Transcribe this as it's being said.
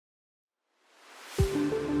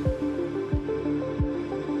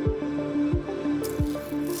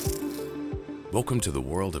Welcome to the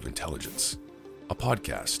world of intelligence, a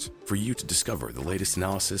podcast for you to discover the latest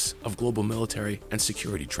analysis of global military and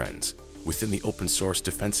security trends within the open source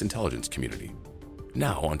defense intelligence community.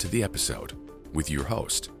 Now on to the episode with your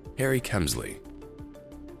host, Harry Kemsley.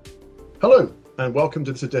 Hello, and welcome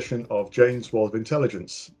to this edition of Jane's World of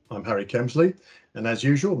Intelligence. I'm Harry Kemsley, and as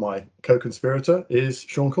usual, my co-conspirator is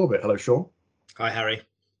Sean Corbett. Hello, Sean. Hi, Harry.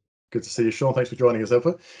 Good to see you, Sean. Thanks for joining us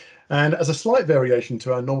over. And as a slight variation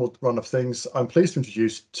to our normal run of things, I'm pleased to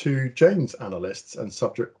introduce two Janes analysts and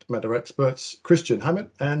subject matter experts, Christian Haimet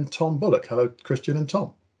and Tom Bullock. Hello, Christian and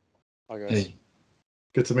Tom. Hi, guys. Hey.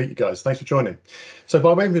 Good to meet you guys. Thanks for joining. So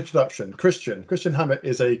by way of introduction, Christian Haimet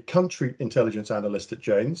is a country intelligence analyst at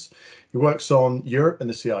Janes. He works on Europe and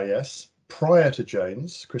the CIS. Prior to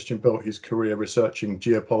Janes, Christian built his career researching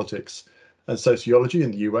geopolitics and sociology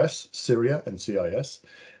in the US, Syria and CIS,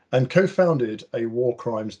 and co-founded a war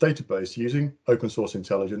crimes database using open source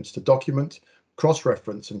intelligence to document,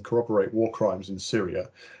 cross-reference and corroborate war crimes in Syria,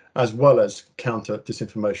 as well as counter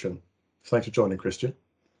disinformation. Thanks for joining, Christian.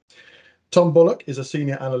 Tom Bullock is a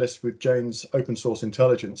senior analyst with Janes Open Source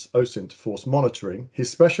Intelligence OSINT Force Monitoring. He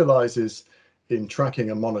specializes in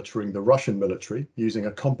tracking and monitoring the Russian military using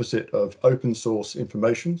a composite of open source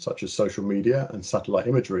information, such as social media and satellite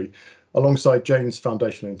imagery, alongside Janes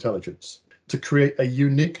foundational intelligence, to create a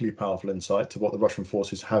uniquely powerful insight to what the Russian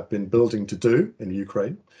forces have been building to do in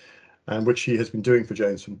Ukraine, and which he has been doing for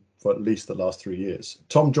Janes for at least the last 3 years.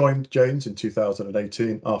 Tom joined Janes in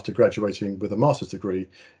 2018 after graduating with a master's degree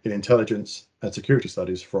in intelligence and security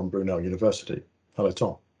studies from Brunel University. Hello,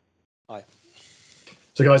 Tom. Hi.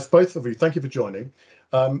 So guys, both of you, thank you for joining.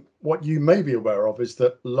 What you may be aware of is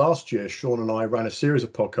that last year, Sean and I ran a series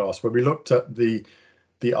of podcasts where we looked at the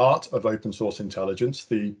art of open source intelligence,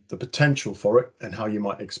 the potential for it and how you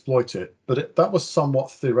might exploit it. But that was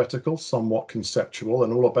somewhat theoretical, somewhat conceptual,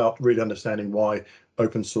 and all about really understanding why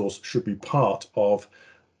open source should be part of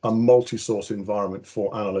a multi-source environment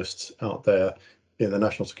for analysts out there in the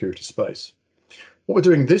national security space. What we're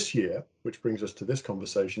doing this year, which brings us to this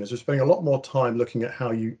conversation, is we're spending a lot more time looking at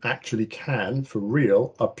how you actually can, for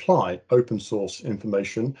real, apply open source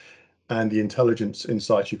information and the intelligence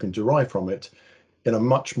insights you can derive from it in a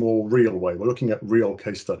much more real way. We're looking at real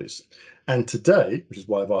case studies. And today, which is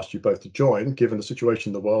why I've asked you both to join, given the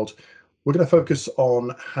situation in the world, we're going to focus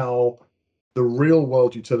on how the real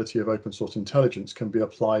world utility of open source intelligence can be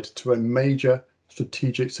applied to a major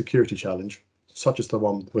strategic security challenge, such as the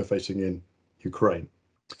one we're facing in Ukraine.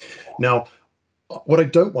 Now, what I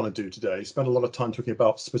don't want to do today is spend a lot of time talking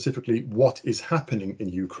about specifically what is happening in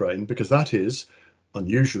Ukraine, because that is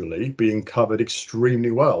unusually being covered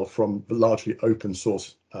extremely well from largely open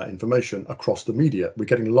source information across the media. We're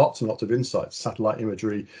getting lots and lots of insights, satellite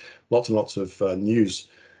imagery, lots and lots of news.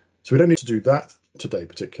 So we don't need to do that today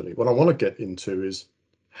particularly. What I want to get into is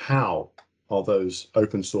how are those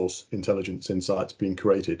open source intelligence insights being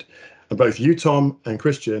created? And both you, Tom, and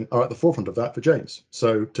Christian are at the forefront of that for Janes.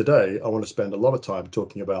 So today I want to spend a lot of time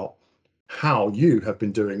talking about how you have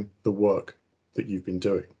been doing the work that you've been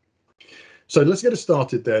doing. So let's get it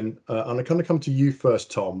started then. And I'm going to come to you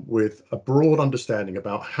first, Tom, with a broad understanding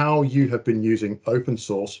about how you have been using open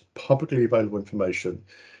source, publicly available information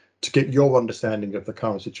to get your understanding of the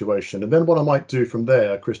current situation. And then what I might do from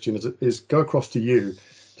there, Christian, is go across to you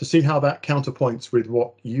to see how that counterpoints with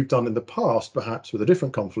what you've done in the past, perhaps with a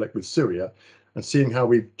different conflict with Syria, and seeing how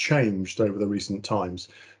we've changed over the recent times.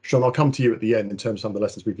 Sean, I'll come to you at the end in terms of some of the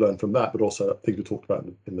lessons we've learned from that, but also things we talked about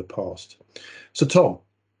in the past. So Tom,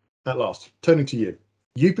 at last, turning to you.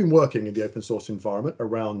 You've been working in the open source environment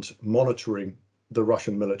around monitoring the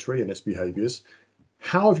Russian military and its behaviors.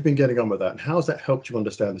 How have you been getting on with that? And how has that helped you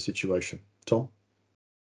understand the situation? Tom?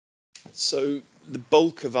 So the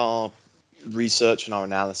bulk of our research and our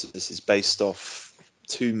analysis is based off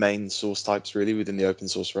two main source types really within the open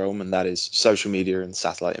source realm, and that is social media and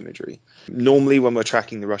satellite imagery. Normally when we're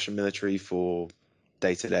tracking the Russian military for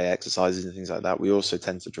day-to-day exercises and things like that, we also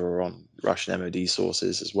tend to draw on Russian MOD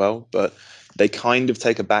sources as well, but they kind of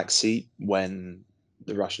take a back seat when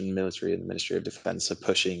the Russian military and the Ministry of Defense are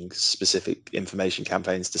pushing specific information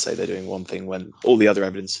campaigns to say they're doing one thing when all the other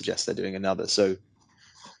evidence suggests they're doing another. So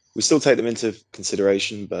we still take them into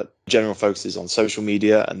consideration, but general focus is on social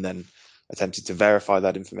media and then attempting to verify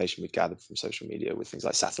that information we've gathered from social media with things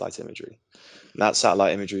like satellite imagery. And that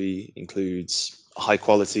satellite imagery includes high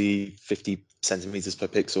quality 50 centimeters per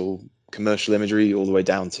pixel commercial imagery all the way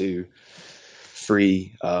down to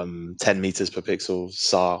free 10 meters per pixel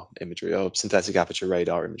SAR imagery, or synthetic aperture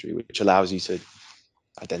radar imagery, which allows you to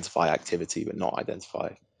identify activity but not identify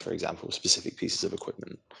for example, specific pieces of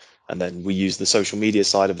equipment. And then we use the social media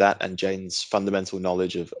side of that and Jane's fundamental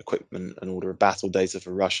knowledge of equipment and order of battle data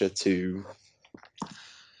for Russia to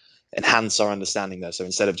enhance our understanding there. So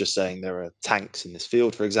instead of just saying there are tanks in this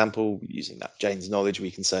field, for example, using that Jane's knowledge,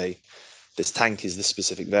 we can say this tank is this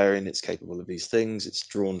specific variant, it's capable of these things, it's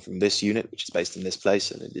drawn from this unit, which is based in this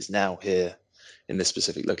place, and it is now here in this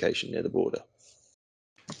specific location near the border.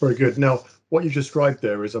 Very good. Now, what you've described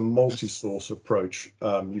there is a multi-source approach.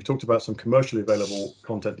 You've talked about some commercially available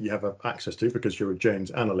content that you have access to because you're a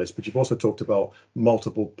Janes analyst, but you've also talked about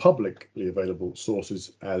multiple publicly available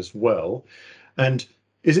sources as well. And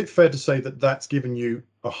is it fair to say that that's given you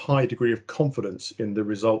a high degree of confidence in the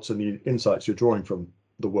results and the insights you're drawing from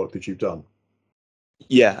the work that you've done?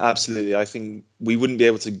 Yeah, absolutely. I think we wouldn't be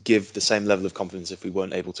able to give the same level of confidence if we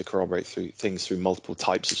weren't able to corroborate through multiple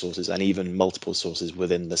types of sources and even multiple sources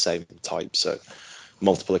within the same type. So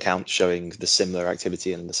multiple accounts showing the similar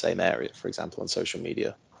activity in the same area, for example, on social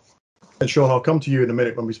media. And Sean, I'll come to you in a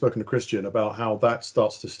minute when we've spoken to Christian about how that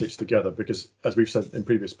starts to stitch together, because as we've said in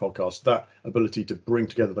previous podcasts, that ability to bring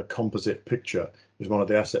together the composite picture is one of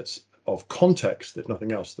the assets of context, if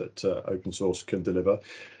nothing else, that open source can deliver.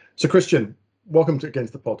 So Christian, welcome again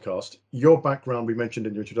to the podcast. Your background, we mentioned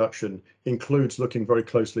in your introduction, includes looking very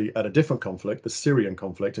closely at a different conflict, the Syrian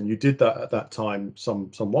conflict, and you did that at that time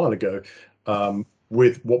some while ago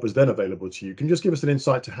with what was then available to you. Can you just give us an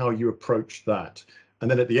insight to how you approached that? And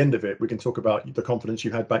then at the end of it, we can talk about the confidence you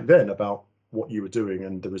had back then about what you were doing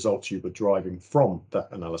and the results you were driving from that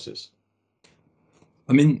analysis.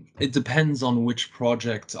 I mean, it depends on which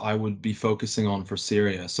project I would be focusing on for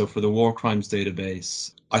Syria. So for the war crimes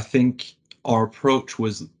database, I think our approach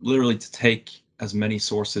was literally to take as many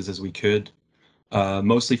sources as we could,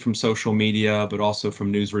 mostly from social media, but also from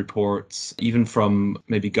news reports, even from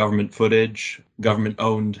maybe government footage,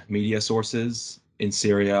 government-owned media sources in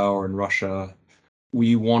Syria or in Russia.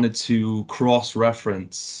 We wanted to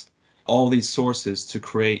cross-reference all these sources to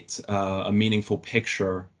create a meaningful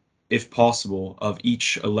picture, if possible, of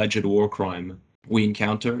each alleged war crime we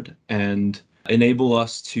encountered and enable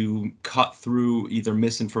us to cut through either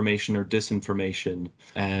misinformation or disinformation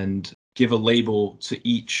and give a label to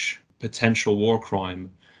each potential war crime,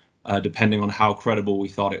 depending on how credible we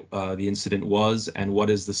thought the incident was and what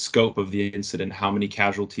is the scope of the incident, how many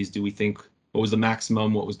casualties do we think, what was the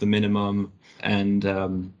maximum, what was the minimum, and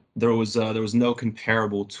there was no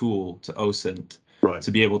comparable tool to OSINT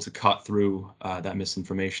to be able to cut through that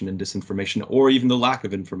misinformation and disinformation, or even the lack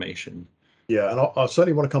of information. Yeah, and I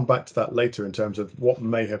certainly want to come back to that later in terms of what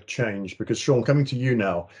may have changed, because Sean, coming to you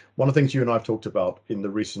now, one of the things you and I have talked about in the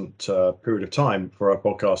recent period of time for our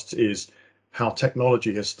podcasts is how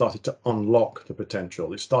technology has started to unlock the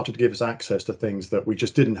potential. It started to give us access to things that we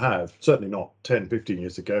just didn't have, certainly not 10, 15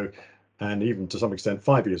 years ago, and even to some extent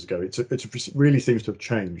 5 years ago. It really seems to have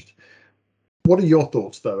changed. What are your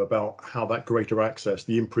thoughts, though, about how that greater access,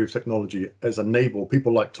 the improved technology, has enabled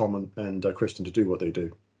people like Tom and Christian to do what they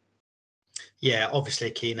do? Yeah, obviously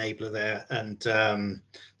a key enabler there. And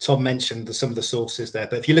Tom mentioned some of the sources there.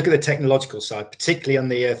 But if you look at the technological side, particularly on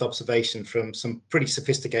the Earth observation from some pretty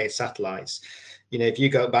sophisticated satellites, if you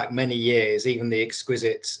go back many years, even the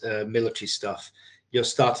exquisite military stuff, you're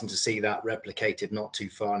starting to see that replicated not too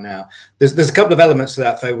far now. There's a couple of elements to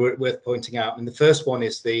that, though, worth pointing out. And the first one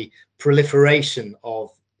is the proliferation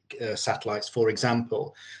of satellites, for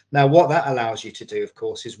example. Now, what that allows you to do, of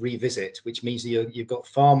course, is revisit, which means you've got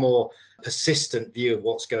far more persistent view of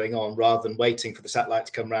what's going on rather than waiting for the satellite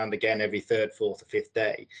to come around again every third, fourth, or fifth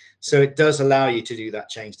day. So it does allow you to do that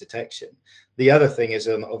change detection. The other thing is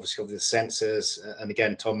obviously the sensors, and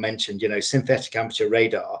again, Tom mentioned, synthetic aperture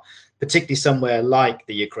radar, particularly somewhere like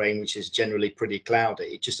the Ukraine, which is generally pretty cloudy.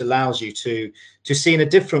 It just allows you to see in a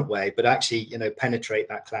different way, but actually, penetrate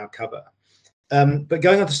that cloud cover. But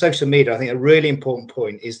going on to social media, I think a really important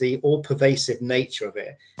point is the all-pervasive nature of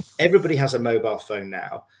it. Everybody has a mobile phone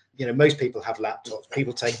now. Most people have laptops.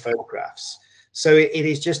 People take photographs. So it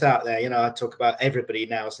is just out there. I talk about everybody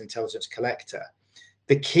now as an intelligence collector.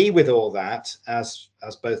 The key with all that, as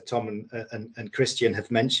both Tom and Christian have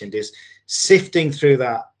mentioned, is sifting through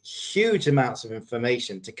that huge amounts of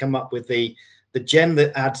information to come up with the gem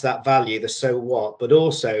that adds that value, the so what, but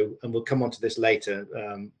also, and we'll come on to this later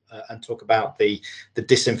and talk about the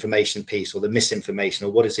disinformation piece or the misinformation,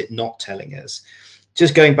 or what is it not telling us.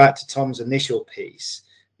 Just going back to Tom's initial piece,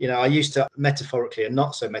 I used to metaphorically and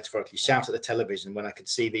not so metaphorically shout at the television when I could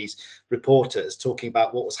see these reporters talking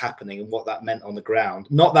about what was happening and what that meant on the ground.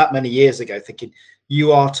 Not that many years ago, thinking,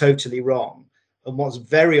 you are totally wrong. And what's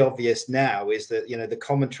very obvious now is that, the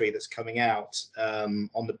commentary that's coming out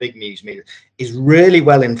on the big news media is really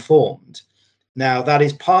well informed. Now, that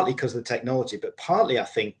is partly because of the technology, but partly I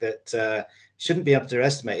think that shouldn't be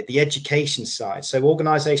underestimated the education side. So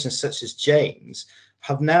organizations such as Janes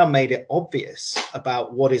have now made it obvious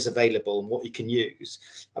about what is available and what you can use.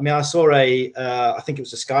 I mean, I saw I think it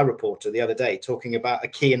was a Sky reporter the other day talking about a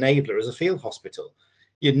key enabler as a field hospital.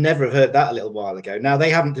 You'd never have heard that a little while ago. Now,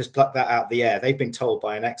 they haven't just plucked that out of the air. They've been told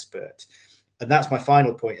by an expert. And that's my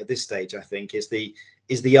final point at this stage, I think, is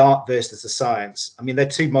the art versus the science. I mean, they're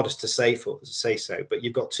too modest to say so, but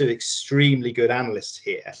you've got two extremely good analysts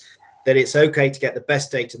here, that it's okay to get the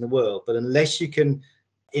best data in the world, but unless you can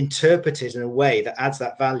interpret it in a way that adds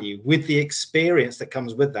that value with the experience that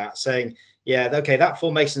comes with that, saying, yeah, okay, that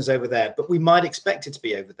formation's over there, but we might expect it to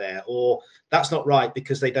be over there, or that's not right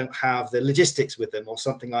because they don't have the logistics with them or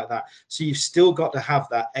something like that. So you've still got to have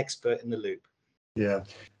that expert in the loop. Yeah.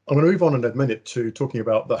 I'm going to move on in a minute to talking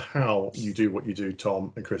about the how you do what you do,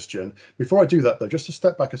 Tom and Christian. Before I do that, though, just to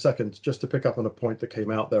step back a second, just to pick up on a point that came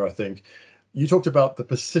out there, I think. You talked about the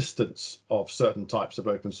persistence of certain types of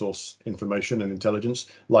open source information and intelligence,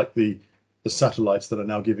 like the satellites that are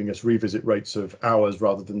now giving us revisit rates of hours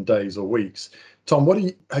rather than days or weeks. Tom,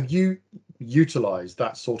 have you utilized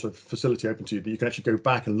that sort of facility open to you that you can actually go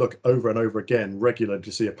back and look over and over again regularly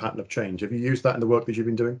to see a pattern of change? Have you used that in the work that you've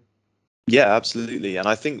been doing? Yeah, absolutely. And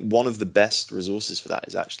I think one of the best resources for that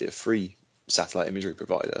is actually a free satellite imagery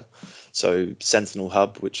provider. So Sentinel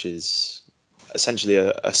Hub, which is essentially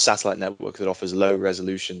a satellite network that offers low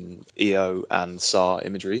resolution EO and SAR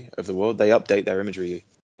imagery of the world. They update their imagery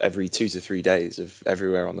every 2 to 3 days of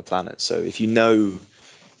everywhere on the planet. So if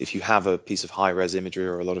you have a piece of high res imagery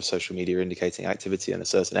or a lot of social media indicating activity in a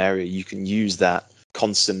certain area, you can use that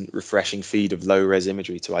constant refreshing feed of low res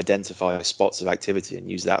imagery to identify spots of activity and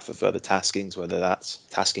use that for further taskings, whether that's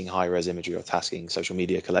tasking high res imagery or tasking social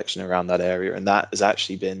media collection around that area. And that has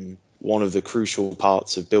actually been one of the crucial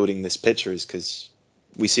parts of building this picture, is because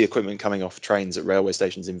we see equipment coming off trains at railway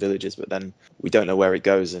stations in villages, but then we don't know where it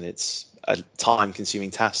goes, and it's a time consuming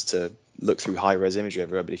task to look through high res imagery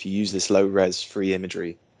everywhere. But if you use this low res free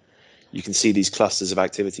imagery, you can see these clusters of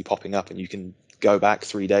activity popping up, and you can go back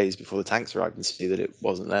 3 days before the tanks arrived and see that it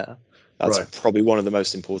wasn't there. That's right. Probably one of the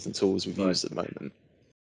most important tools we've used at the moment.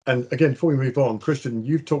 And again, before we move on, Christian,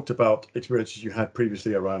 you've talked about experiences you had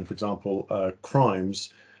previously around, for example,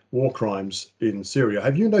 war crimes in Syria.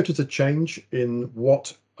 Have you noticed a change in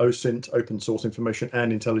what OSINT, open source information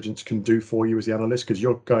and intelligence, can do for you as the analyst? Because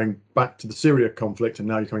you're going back to the Syria conflict and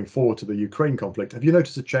now you're coming forward to the Ukraine conflict. Have you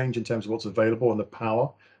noticed a change in terms of what's available and the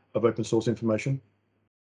power of open source information?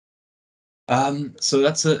 So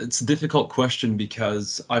it's a difficult question,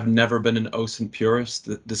 because I've never been an OSINT purist,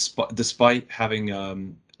 despite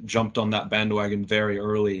having jumped on that bandwagon very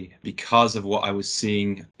early because of what I was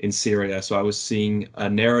seeing in Syria. So I was seeing a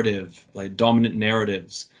narrative, like dominant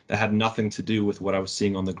narratives, that had nothing to do with what I was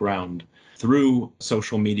seeing on the ground through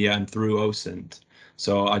social media and through OSINT.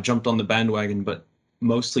 So I jumped on the bandwagon, but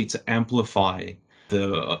mostly to amplify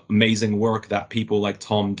the amazing work that people like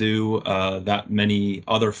Tom do, that many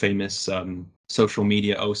other famous social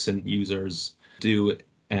media OSINT users do,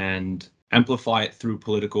 and amplify it through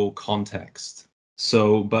political context.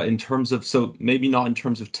 So, but maybe not in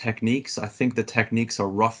terms of techniques. I think the techniques are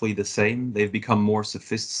roughly the same. They've become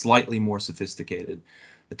slightly more sophisticated.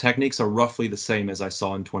 The techniques are roughly the same as I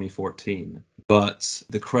saw in 2014, but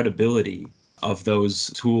the credibility of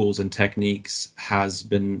those tools and techniques has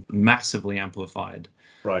been massively amplified.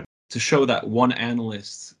 Right. To show that one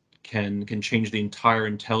analyst can change the entire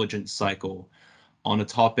intelligence cycle on a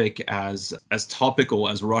topic as topical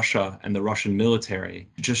as Russia and the Russian military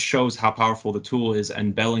just shows how powerful the tool is.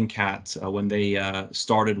 And Bellingcat, when they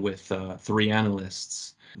started with 3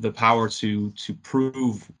 analysts, the power to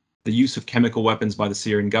prove the use of chemical weapons by the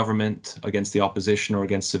Syrian government against the opposition or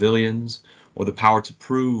against civilians, or the power to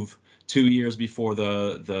prove 2 years before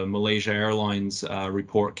the Malaysia Airlines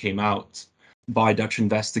report came out by Dutch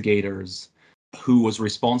investigators who was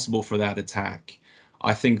responsible for that attack.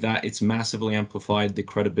 I think that it's massively amplified the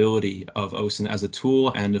credibility of OSINT as a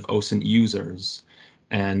tool and of OSINT users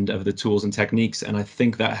and of the tools and techniques. And I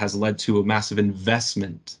think that has led to a massive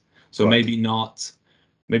investment. So Right.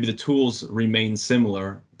 maybe the tools remain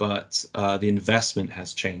similar, but the investment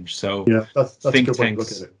has changed. So yeah, that's think a good way to look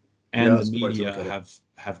tanks at it. and That's the a good way to media look at it.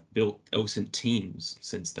 have built OSINT teams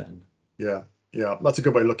since then. Yeah, that's a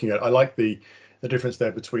good way of looking at it. I like the difference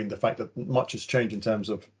there between the fact that much has changed in terms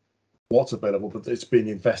of what's available, but it's being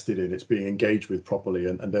invested in, it's being engaged with properly,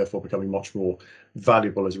 and therefore becoming much more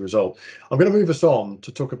valuable as a result. I'm going to move us on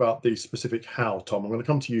to talk about the specific how, Tom. I'm going to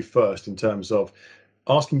come to you first in terms of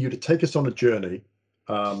asking you to take us on a journey.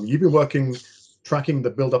 You've been working tracking the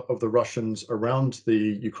buildup of the Russians around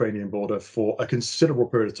the Ukrainian border for a considerable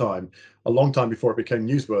period of time, a long time before it became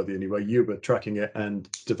newsworthy anyway. You were tracking it and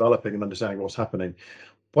developing and understanding what's happening.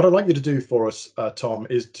 What I'd like you to do for us, Tom,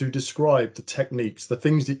 is to describe the techniques, the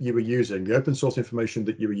things that you were using, the open source information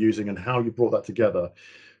that you were using, and how you brought that together,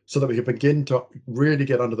 so that we can begin to really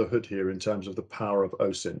get under the hood here in terms of the power of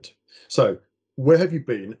OSINT. So where have you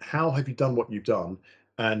been? How have you done what you've done?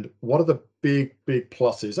 And what are the big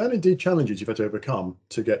pluses and indeed challenges you've had to overcome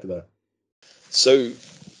to get there? So,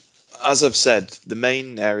 as I've said, the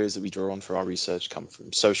main areas that we draw on for our research come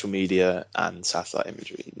from social media and satellite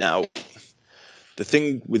imagery. Now, the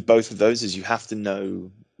thing with both of those is you have to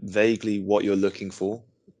know vaguely what you're looking for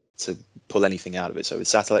to pull anything out of it. So with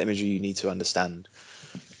satellite imagery, you need to understand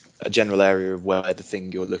a general area of where the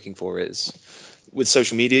thing you're looking for is. With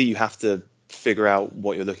social media, you have to figure out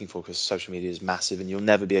what you're looking for, because social media is massive and you'll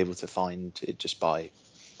never be able to find it just by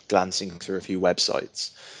glancing through a few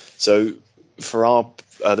websites. So for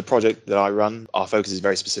the project that I run, our focus is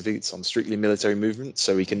very specific. It's on strictly military movements,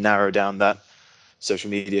 so we can narrow down that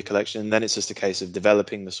social media collection, and then it's just a case of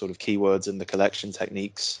developing the sort of keywords and the collection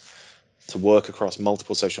techniques to work across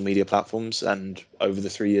multiple social media platforms. And over the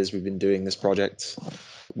 3 years we've been doing this project,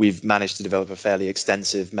 we've managed to develop a fairly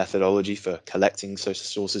extensive methodology for collecting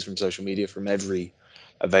sources from social media from every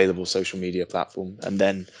available social media platform. And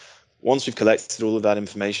then once we've collected all of that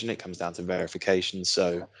information, it comes down to verification.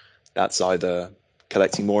 So that's either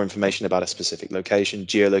collecting more information about a specific location,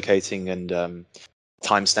 geolocating, and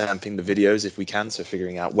timestamping the videos if we can, so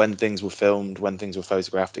figuring out when things were filmed, when things were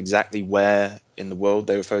photographed, exactly where in the world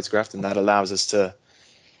they were photographed, and that allows us to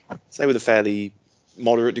say with a fairly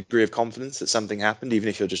moderate degree of confidence that something happened. Even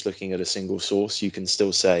if you're just looking at a single source, you can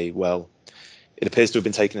still say, well, it appears to have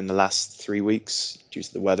been taken in the last 3 weeks due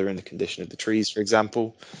to the weather and the condition of the trees, for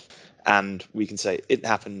example, and we can say it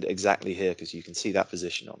happened exactly here because you can see that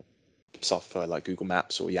position on software like Google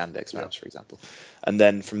Maps or Yandex Maps, for example. And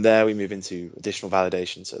then from there we move into additional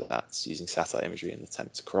validation, so that's using satellite imagery in an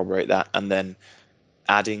attempt to corroborate that, and then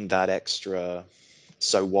adding that extra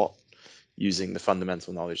so what using the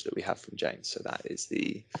fundamental knowledge that we have from Janes. So that is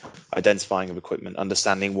the identifying of equipment,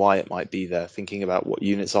 understanding why it might be there, thinking about what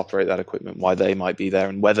units operate that equipment, why they might be there,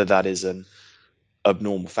 and whether that is an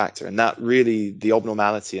abnormal factor. And that really, the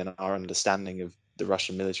abnormality and our understanding of the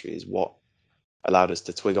Russian military is what allowed us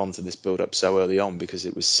to twig onto this build-up so early on, because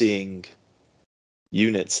it was seeing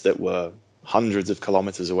units that were hundreds of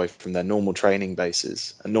kilometers away from their normal training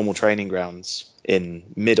bases and normal training grounds in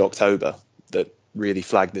mid-October that really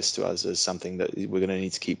flagged this to us as something that we're going to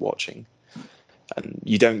need to keep watching. And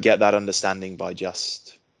you don't get that understanding by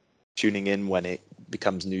just tuning in when it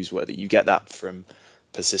becomes newsworthy. You get that from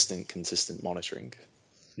persistent, consistent monitoring.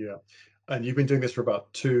 Yeah. And you've been doing this for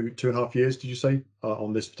about two and a half years, did you say,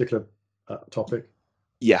 on this particular topic?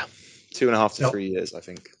 Yeah, 2.5 to 3 years, I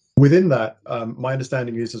think. Within that, my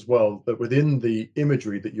understanding is as well that within the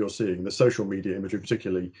imagery that you're seeing, the social media imagery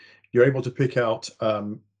particularly, you're able to pick out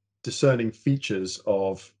discerning features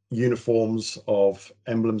of uniforms, of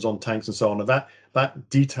emblems on tanks and so on. And that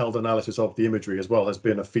detailed analysis of the imagery as well has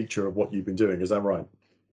been a feature of what you've been doing. Is that right?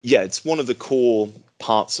 Yeah, it's one of the core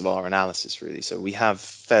parts of our analysis, really. So we have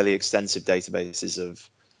fairly extensive databases of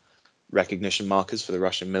recognition markers for the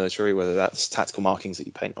Russian military, whether that's tactical markings that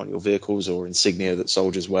you paint on your vehicles or insignia that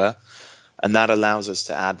soldiers wear. And that allows us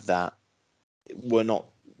to add that we're not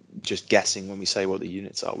just guessing when we say what the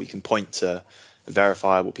units are. We can point to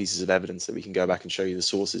verifiable pieces of evidence that we can go back and show you the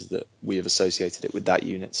sources that we have associated it with that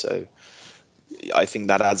unit. So I think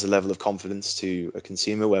that adds a level of confidence to a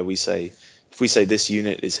consumer, where we say, if we say this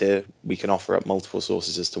unit is here, we can offer up multiple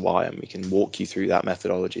sources as to why, and we can walk you through that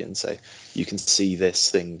methodology and say, you can see this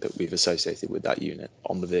thing that we've associated with that unit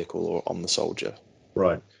on the vehicle or on the soldier.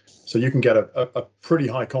 Right. So you can get a pretty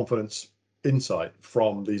high confidence insight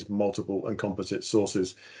from these multiple and composite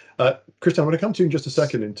sources. Christian, I'm going to come to you in just a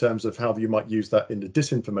second in terms of how you might use that in the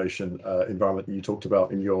disinformation environment that you talked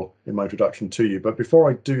about in my introduction to you. But before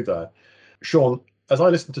I do that, Sean, as I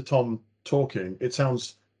listen to Tom talking, it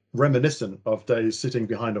sounds reminiscent of days sitting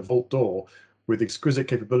behind a vault door with exquisite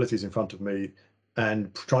capabilities in front of me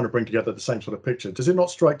and trying to bring together the same sort of picture. Does it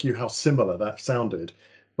not strike you how similar that sounded,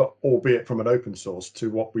 but albeit from an open source, to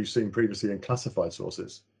what we've seen previously in classified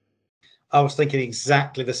sources? I was thinking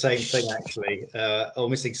exactly the same thing, actually,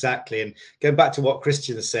 almost exactly. And going back to what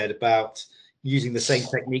Christian has said about using the same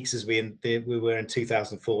techniques as we were in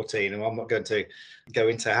 2014, and I'm not going to go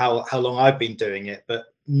into how long I've been doing it,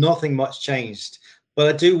 but nothing much changed.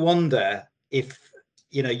 But I do wonder if,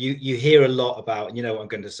 you hear a lot about, what I'm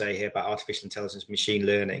going to say here about artificial intelligence, machine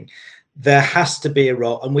learning. There has to be a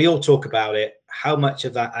role, and we all talk about it, how much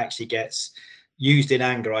of that actually gets used in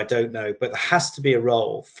anger, I don't know, but there has to be a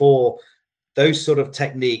role for those sort of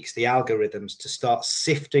techniques, the algorithms, to start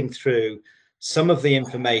sifting through some of the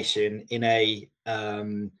information in a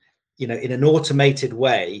in an automated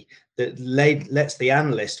way that lets the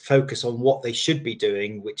analyst focus on what they should be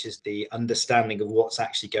doing, which is the understanding of what's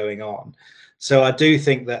actually going on. So I do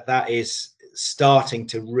think that is starting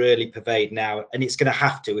to really pervade now, and it's going to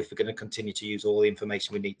have to if we're going to continue to use all the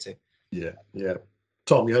information we need to. Yeah.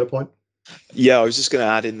 Tom, you had a point? Yeah, I was just going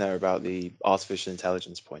to add in there about the artificial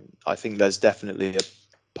intelligence point. I think there's definitely a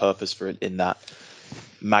purpose for it in that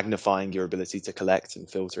magnifying your ability to collect and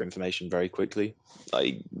filter information very quickly.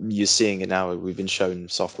 Like, you're seeing it now. We've been shown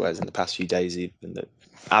softwares in the past few days even that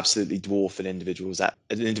absolutely dwarf an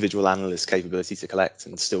individual analyst's capability to collect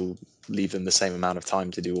and still leave them the same amount of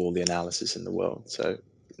time to do all the analysis in the world. So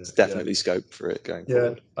there's definitely scope for it going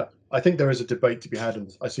forward. I think there is a debate to be had,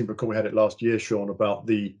 and I seem to recall we had it last year, Sean, about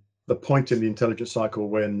the point in the intelligence cycle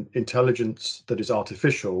when intelligence that is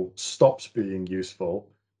artificial stops being useful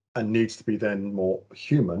and needs to be then more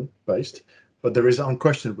human based. But there is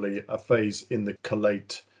unquestionably a phase in the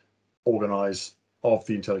collate, organize of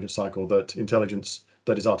the intelligence cycle that intelligence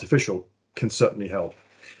that is artificial can certainly help.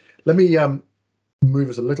 Let me move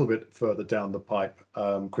us a little bit further down the pipe.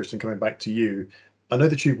 Christian, coming back to you, I know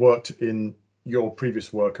that you've worked in your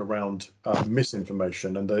previous work around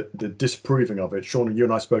misinformation and the disproving of it. Sean, you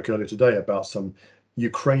and I spoke earlier today about some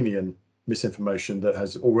Ukrainian misinformation that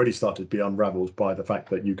has already started to be unraveled by the fact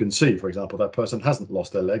that you can see, for example, that person hasn't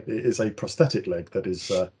lost their leg. It is a prosthetic leg that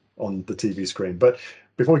is on the TV screen. But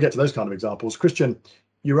before we get to those kind of examples, Christian,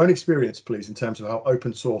 your own experience, please, in terms of how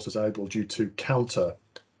open source has enabled you to counter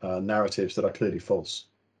narratives that are clearly false.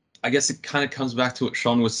 I guess it kind of comes back to what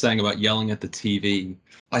Sean was saying about yelling at the TV.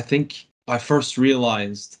 I think I first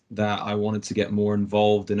realized that I wanted to get more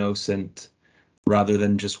involved in OSINT rather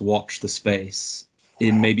than just watch the space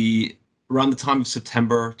in maybe around the time of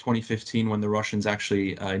September 2015, when the Russians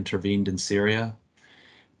actually intervened in Syria.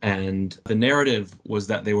 And the narrative was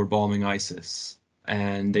that they were bombing ISIS.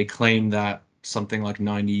 And they claimed that something like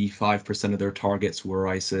 95% of their targets were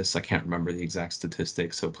ISIS. I can't remember the exact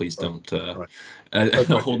statistics, so please don't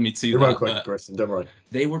hold me to that. Don't worry.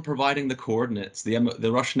 They were providing the coordinates.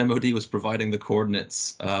 The Russian MOD was providing the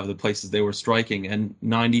coordinates of the places they were striking, and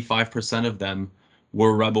 95% of them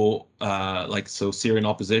were rebel, Syrian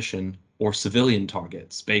opposition or civilian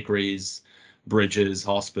targets, bakeries, bridges,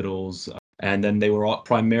 hospitals, and then they were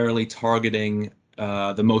primarily targeting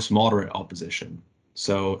the most moderate opposition.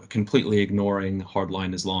 So completely ignoring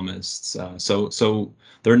hardline Islamists. So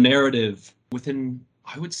their narrative within,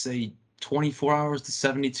 I would say, 24 hours to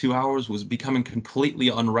 72 hours was becoming completely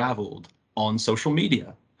unraveled on social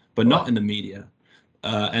media, but not in the media.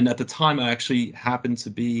 And at the time, I actually happened to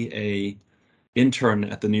be a intern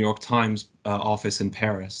at the New York Times office in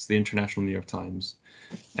Paris, the International New York Times.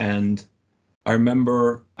 And I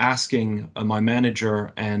remember asking my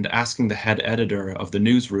manager and asking the head editor of the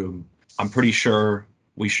newsroom, I'm pretty sure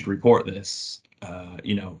we should report this.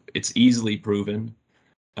 It's easily proven.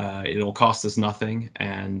 It'll cost us nothing,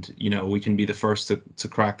 and we can be the first to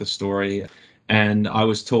crack the story. And I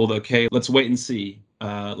was told, okay, let's wait and see.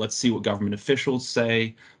 Let's see what government officials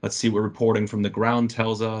say. Let's see what reporting from the ground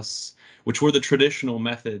tells us, which were the traditional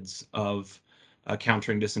methods of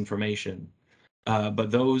countering disinformation.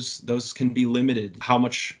 But those can be limited. How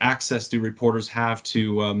much access do reporters have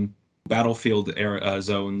to battlefield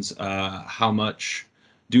zones? How much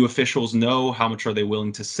do officials know? How much are they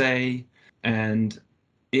willing to say? And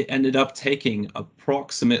it ended up taking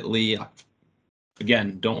approximately,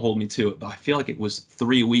 again, don't hold me to it, but I feel like it was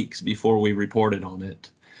 3 weeks before we reported on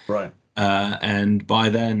it. Right. And by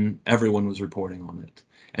then, everyone was reporting on it.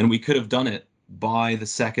 And we could have done it by the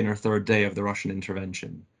second or third day of the Russian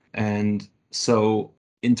intervention. And so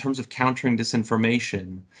in terms of countering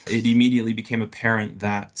disinformation, it immediately became apparent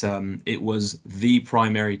that it was the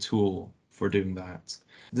primary tool for doing that.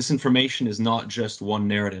 Disinformation is not just one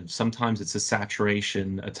narrative. Sometimes it's a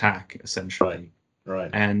saturation attack, essentially. Right.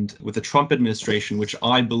 And with the Trump administration, which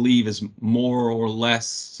I believe is more or less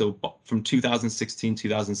so from 2016,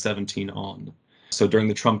 2017 on. So during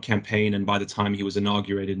the Trump campaign and by the time he was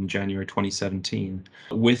inaugurated in January 2017,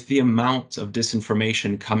 with the amount of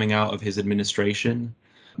disinformation coming out of his administration,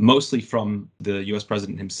 mostly from the US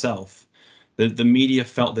president himself, the media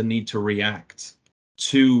felt the need to react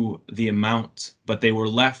to the amount, but they were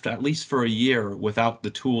left, at least for a year, without the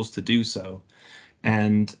tools to do so.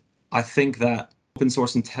 And I think that open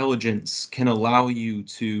source intelligence can allow you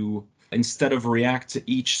to, instead of react to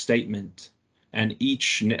each statement and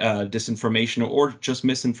each disinformation or just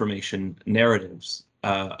misinformation narratives,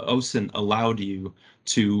 OSINT allowed you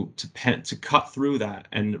to cut through that,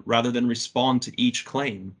 and rather than respond to each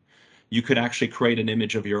claim, you could actually create an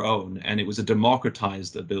image of your own, and it was a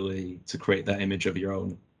democratized ability to create that image of your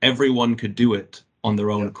own. Everyone could do it on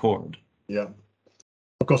their own accord. Yeah.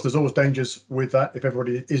 Of course, there's always dangers with that. If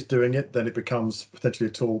everybody is doing it, then it becomes potentially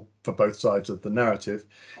a tool for both sides of the narrative.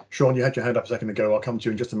 Sean, you had your hand up a second ago. I'll come to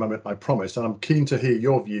you in just a moment, I promise. And I'm keen to hear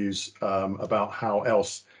your views about how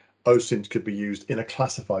else OSINT could be used in a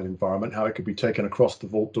classified environment, how it could be taken across the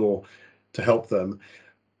vault door to help them.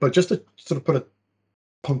 But just to sort of put a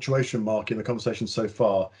punctuation mark in the conversation so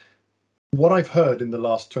far, what I've heard in the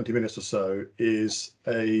last 20 minutes or so is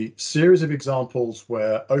a series of examples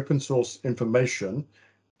where open source information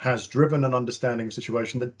has driven an understanding of a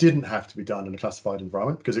situation that didn't have to be done in a classified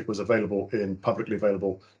environment because it was available in publicly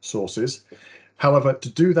available sources. However, to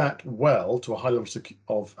do that well, to a high level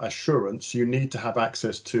of assurance, you need to have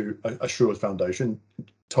access to Assure's foundation.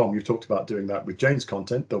 Tom, you've talked about doing that with Jane's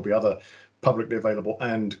content. There'll be other publicly available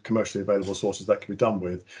and commercially available sources that can be done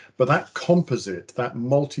with. But that composite, that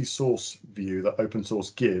multi-source view that open source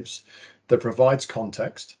gives, that provides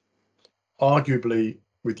context, arguably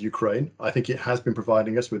with Ukraine, I think it has been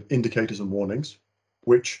providing us with indicators and warnings,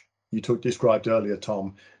 which you described earlier,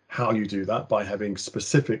 Tom, how you do that by having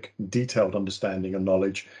specific, detailed understanding and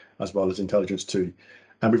knowledge, as well as intelligence too.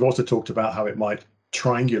 And we've also talked about how it might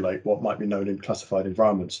triangulate what might be known in classified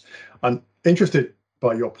environments. I'm interested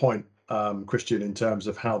by your point, Christian, in terms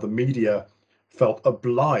of how the media felt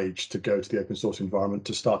obliged to go to the open source environment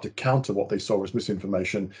to start to counter what they saw as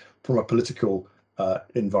misinformation from a political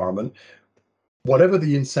environment. Whatever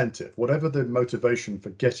the incentive, whatever the motivation for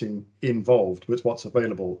getting involved with what's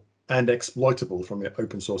available and exploitable from the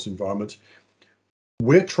open source environment,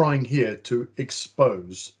 we're trying here to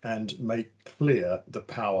expose and make clear the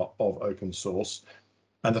power of open source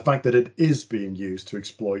and the fact that it is being used to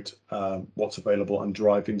exploit what's available and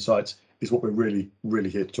drive insights is what we're really, really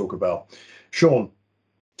here to talk about. Sean,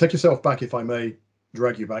 take yourself back, if I may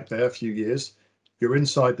drag you back there a few years. You're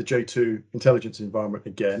inside the J2 intelligence environment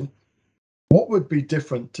again. What would be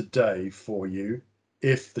different today for you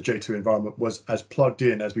if the J2 environment was as plugged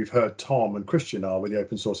in as we've heard Tom and Christian are with the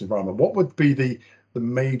open source environment? What would be the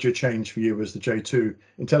major change for you as the J2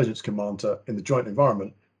 intelligence commander in the joint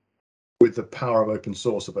environment with the power of open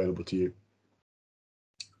source available to you?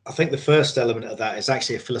 I think the first element of that is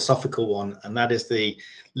actually a philosophical one, and that is the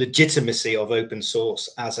legitimacy of open source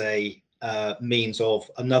as a means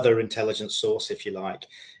of another intelligence source, if you like.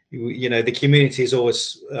 You know, the community is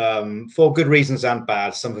always, for good reasons and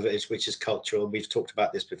bad, some of it is which is cultural, and we've talked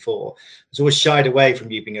about this before, it's always shied away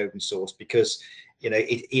from using open source because, you know,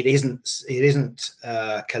 it isn't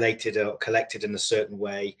collated or collected in a certain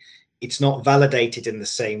way. It's not validated in the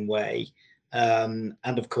same way. And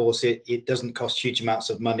of course, it doesn't cost huge amounts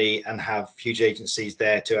of money and have huge agencies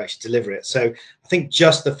there to actually deliver it. So I think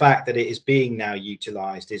just the fact that it is being now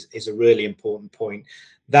utilized is a really important point.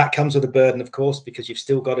 That comes with a burden, of course, because you've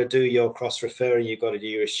still got to do your cross-referring, you've got to do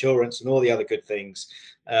your assurance and all the other good things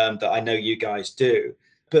that I know you guys do.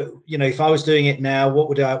 But, you know, if I was doing it now, what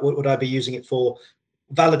would I be using it for?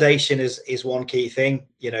 Validation is one key thing,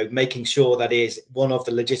 you know, making sure that is one of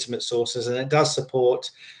the legitimate sources, and it does support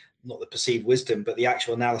not the perceived wisdom, but the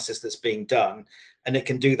actual analysis that's being done. And it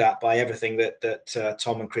can do that by everything that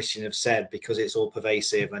Tom and Christian have said, because it's all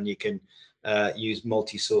pervasive and you can use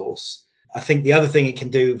multi-source. I think the other thing it can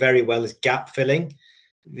do very well is gap filling.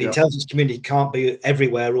 The intelligence community can't be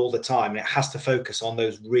everywhere all the time, and it has to focus on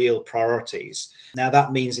those real priorities. Now,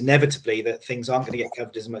 that means inevitably that things aren't going to get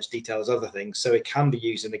covered as much detail as other things, so it can be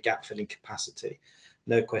used in a gap filling capacity.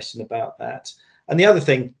 No question about that. And the other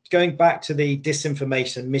thing, going back to the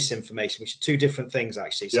disinformation and misinformation, which are two different things,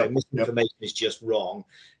 actually. So misinformation is just wrong.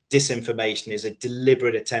 Disinformation is a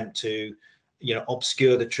deliberate attempt to, you know,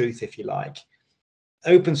 obscure the truth, if you like.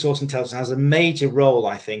 Open source intelligence has a major role,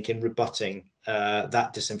 I think, in rebutting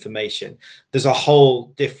that disinformation. There's a whole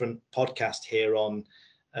different podcast here on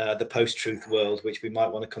the post-truth world, which we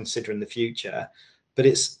might want to consider in the future. But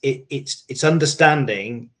it's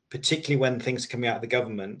understanding, particularly when things are coming out of the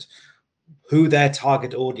government, who their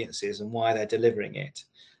target audience is and why they're delivering it.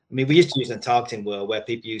 I mean, we used to use a targeting world where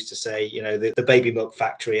people used to say, you know, the baby milk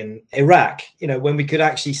factory in Iraq, you know, when we could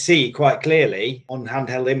actually see quite clearly on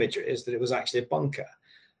handheld images that it was actually a bunker,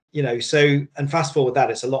 you know. So, and fast forward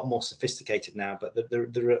that, it's a lot more sophisticated now, but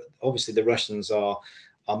obviously the Russians are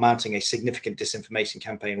mounting a significant disinformation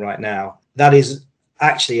campaign right now that is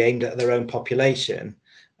actually aimed at their own population.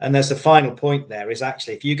 And there's a final point there is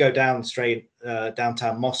actually, if you go down straight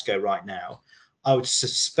downtown Moscow right now, I would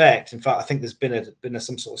suspect, in fact, I think there's been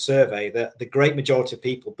some sort of survey that the great majority of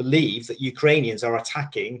people believe that Ukrainians are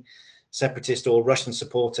attacking separatist or Russian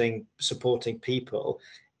supporting people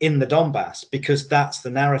in the Donbass, because that's the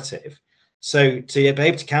narrative. So to be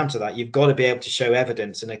able to counter that, you've got to be able to show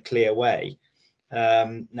evidence in a clear way.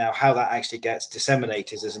 Now, how that actually gets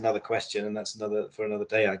disseminated is another question, and that's for another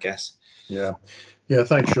day, I guess. Yeah.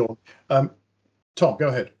 Thanks, Sean. Tom, go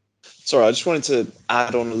ahead. Sorry, I just wanted to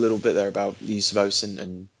add on a little bit there about the use of OSINT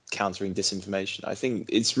and countering disinformation. I think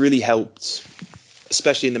it's really helped,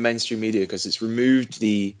 especially in the mainstream media, because it's removed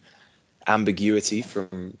the ambiguity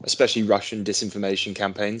from especially Russian disinformation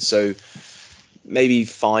campaigns. So maybe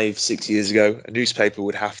 5-6 years ago, a newspaper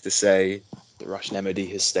would have to say the Russian MOD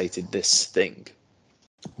has stated this thing.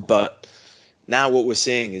 But now what we're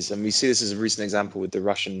seeing is, and we see this as a recent example with the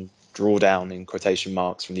Russian drawdown in quotation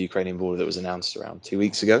marks from the Ukrainian border that was announced around 2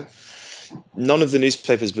 weeks ago. None of the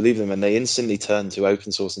newspapers believe them, and they instantly turn to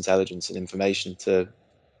open source intelligence and information to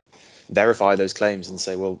verify those claims and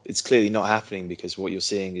say, well, it's clearly not happening because what you're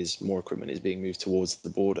seeing is more equipment is being moved towards the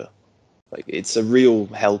border. Like, it's a real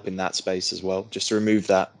help in that space as well, just to remove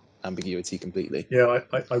that ambiguity completely. Yeah,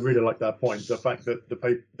 I really like that point. The fact that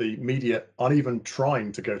the media aren't even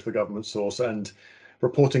trying to go to the government source and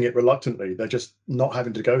reporting it reluctantly. They're just not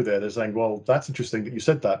having to go there. They're saying, well, that's interesting that you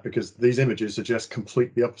said that, because these images suggest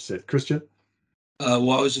completely opposite. Christian?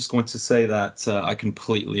 Well, I was just going to say that I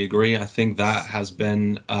completely agree. I think that has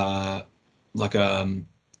been like for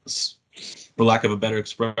lack of a better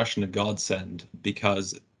expression, a godsend,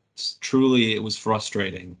 because truly it was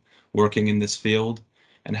frustrating working in this field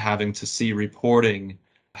and having to see reporting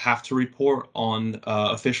have to report on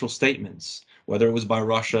official statements, whether it was by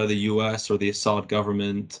Russia, the US, or the Assad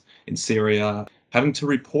government in Syria, having to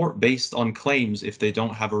report based on claims if they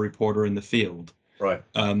don't have a reporter in the field. Right.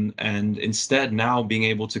 And instead now being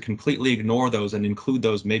able to completely ignore those and include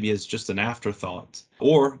those maybe as just an afterthought,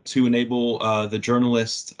 or to enable the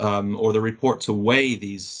journalist or the report to weigh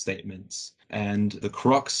these statements. And the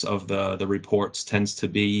crux of the reports tends to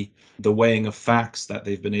be the weighing of facts that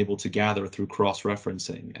they've been able to gather through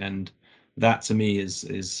cross-referencing. And that to me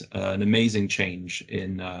is an amazing change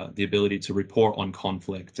in the ability to report on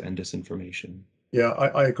conflict and disinformation. Yeah,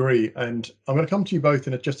 I agree. And I'm going to come to you both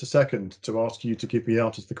in just a second to ask you to give me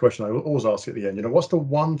answers to the question I always ask at the end. What's the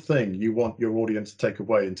one thing you want your audience to take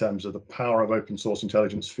away in terms of the power of open source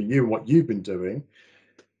intelligence for you and what you've been doing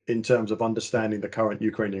in terms of understanding the current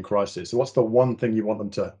Ukrainian crisis? So what's the one thing you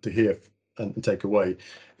want them to hear and take away?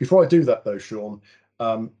 Before I do that, though, Sean,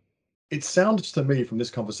 it sounds to me from this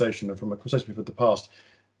conversation and from a conversation we've had in the past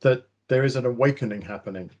that there is an awakening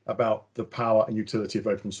happening about the power and utility of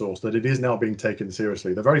open source, that it is now being taken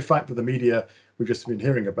seriously. The very fact that the media we've just been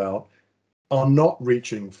hearing about are not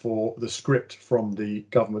reaching for the script from the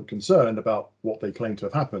government concerned about what they claim to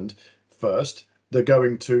have happened first, they're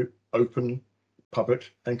going to open,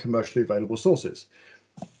 public and commercially available sources.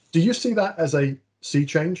 Do you see that as a sea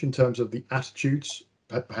change in terms of the attitudes,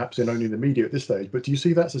 perhaps in only the media at this stage, but do you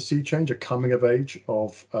see that as a sea change, a coming of age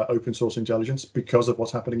of open source intelligence because of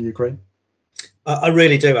what's happening in Ukraine? I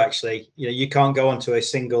really do, actually. You can't go onto a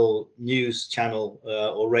single news channel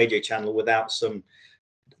or radio channel without some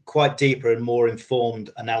quite deeper and more informed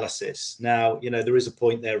analysis. Now, there is a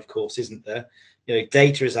point there, of course, isn't there?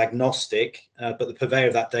 Data is agnostic, but the purveyor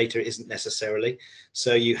of that data isn't necessarily.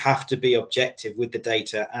 So you have to be objective with the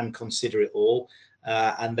data and consider it all.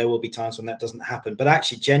 And there will be times when that doesn't happen. But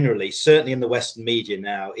actually, generally, certainly in the Western media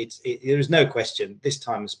now, there is no question this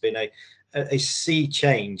time has been a sea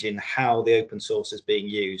change in how the open source is being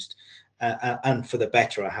used, and for the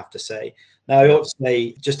better, I have to say. Now, I ought to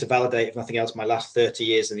say, just to validate, if nothing else, my last 30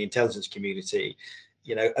 years in the intelligence community,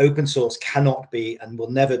 open source cannot be and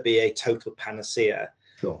will never be a total panacea.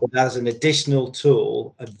 Sure. But as an additional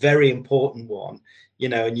tool, a very important one,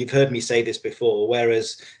 and you've heard me say this before,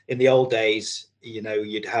 whereas in the old days,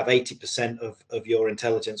 you'd have 80% of your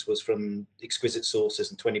intelligence was from exquisite sources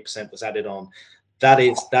and 20% was added on.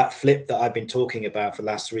 That flip that I've been talking about for the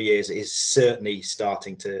last 3 years is certainly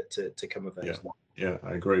starting to come of age. Yeah,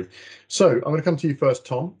 I agree. So I'm going to come to you first,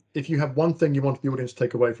 Tom. If you have one thing you want the audience to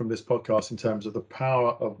take away from this podcast in terms of the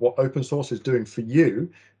power of what open source is doing for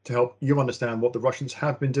you to help you understand what the Russians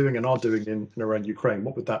have been doing and are doing in and around Ukraine,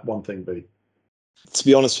 what would that one thing be? To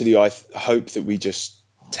be honest with you, I hope that we just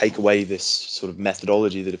take away this sort of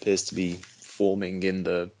methodology that appears to be forming in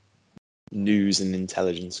the news and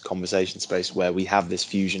intelligence conversation space, where we have this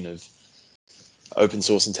fusion of open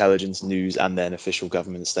source intelligence, news, and then official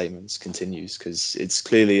government statements continues, because it's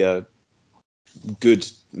clearly a good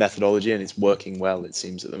methodology and it's working well, it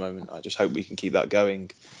seems, at the moment. I just hope we can keep that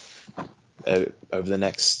going over the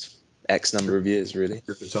next X number of years, really.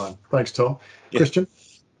 Good time. Thanks, Tom. Yeah. Christian?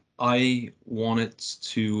 I want it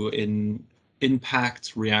to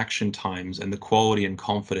impact reaction times and the quality and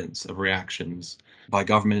confidence of reactions by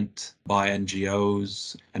government, by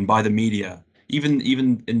NGOs, and by the media.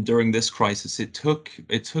 Even during this crisis, it took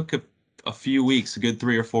a few weeks, a good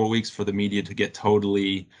 3 or 4 weeks, for the media to get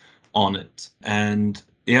totally on it. And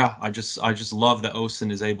yeah, I just love that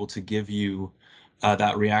OSINT is able to give you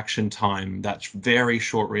that reaction time, that very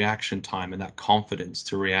short reaction time, and that confidence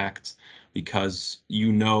to react, because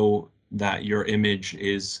you know that your image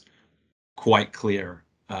is quite clear.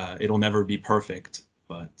 It'll never be perfect,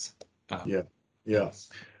 but yeah,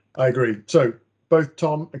 I agree. So both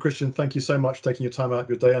Tom and Christian, thank you so much for taking your time out of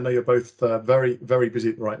your day. I know you're both very, very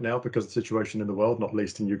busy right now because of the situation in the world, not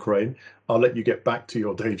least in Ukraine. I'll let you get back to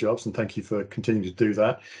your day jobs, and thank you for continuing to do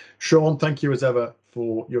that. Sean, thank you as ever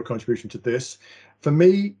for your contribution to this. For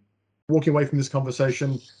me, walking away from this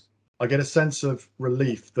conversation, I get a sense of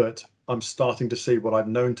relief that I'm starting to see what I've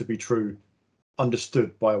known to be true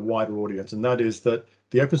understood by a wider audience, and that is that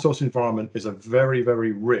the open source environment is a very,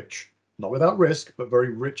 very rich, not without risk, but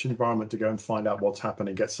very rich environment to go and find out what's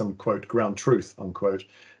happening, get some, quote, ground truth, unquote.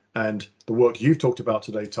 And the work you've talked about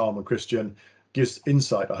today, Tom and Christian, gives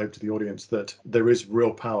insight, I hope, to the audience that there is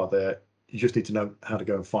real power there. You just need to know how to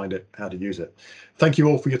go and find it, how to use it. Thank you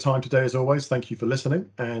all for your time today, as always. Thank you for listening,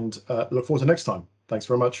 and look forward to next time. Thanks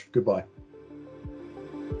very much. Goodbye.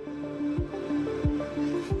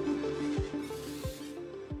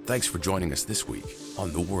 Thanks for joining us this week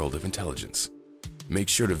on The World of Intelligence. Make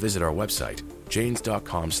sure to visit our website,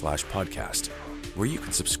 janes.com/podcast, where you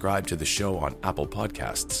can subscribe to the show on Apple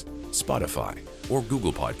Podcasts, Spotify, or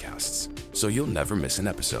Google Podcasts, so you'll never miss an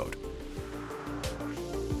episode.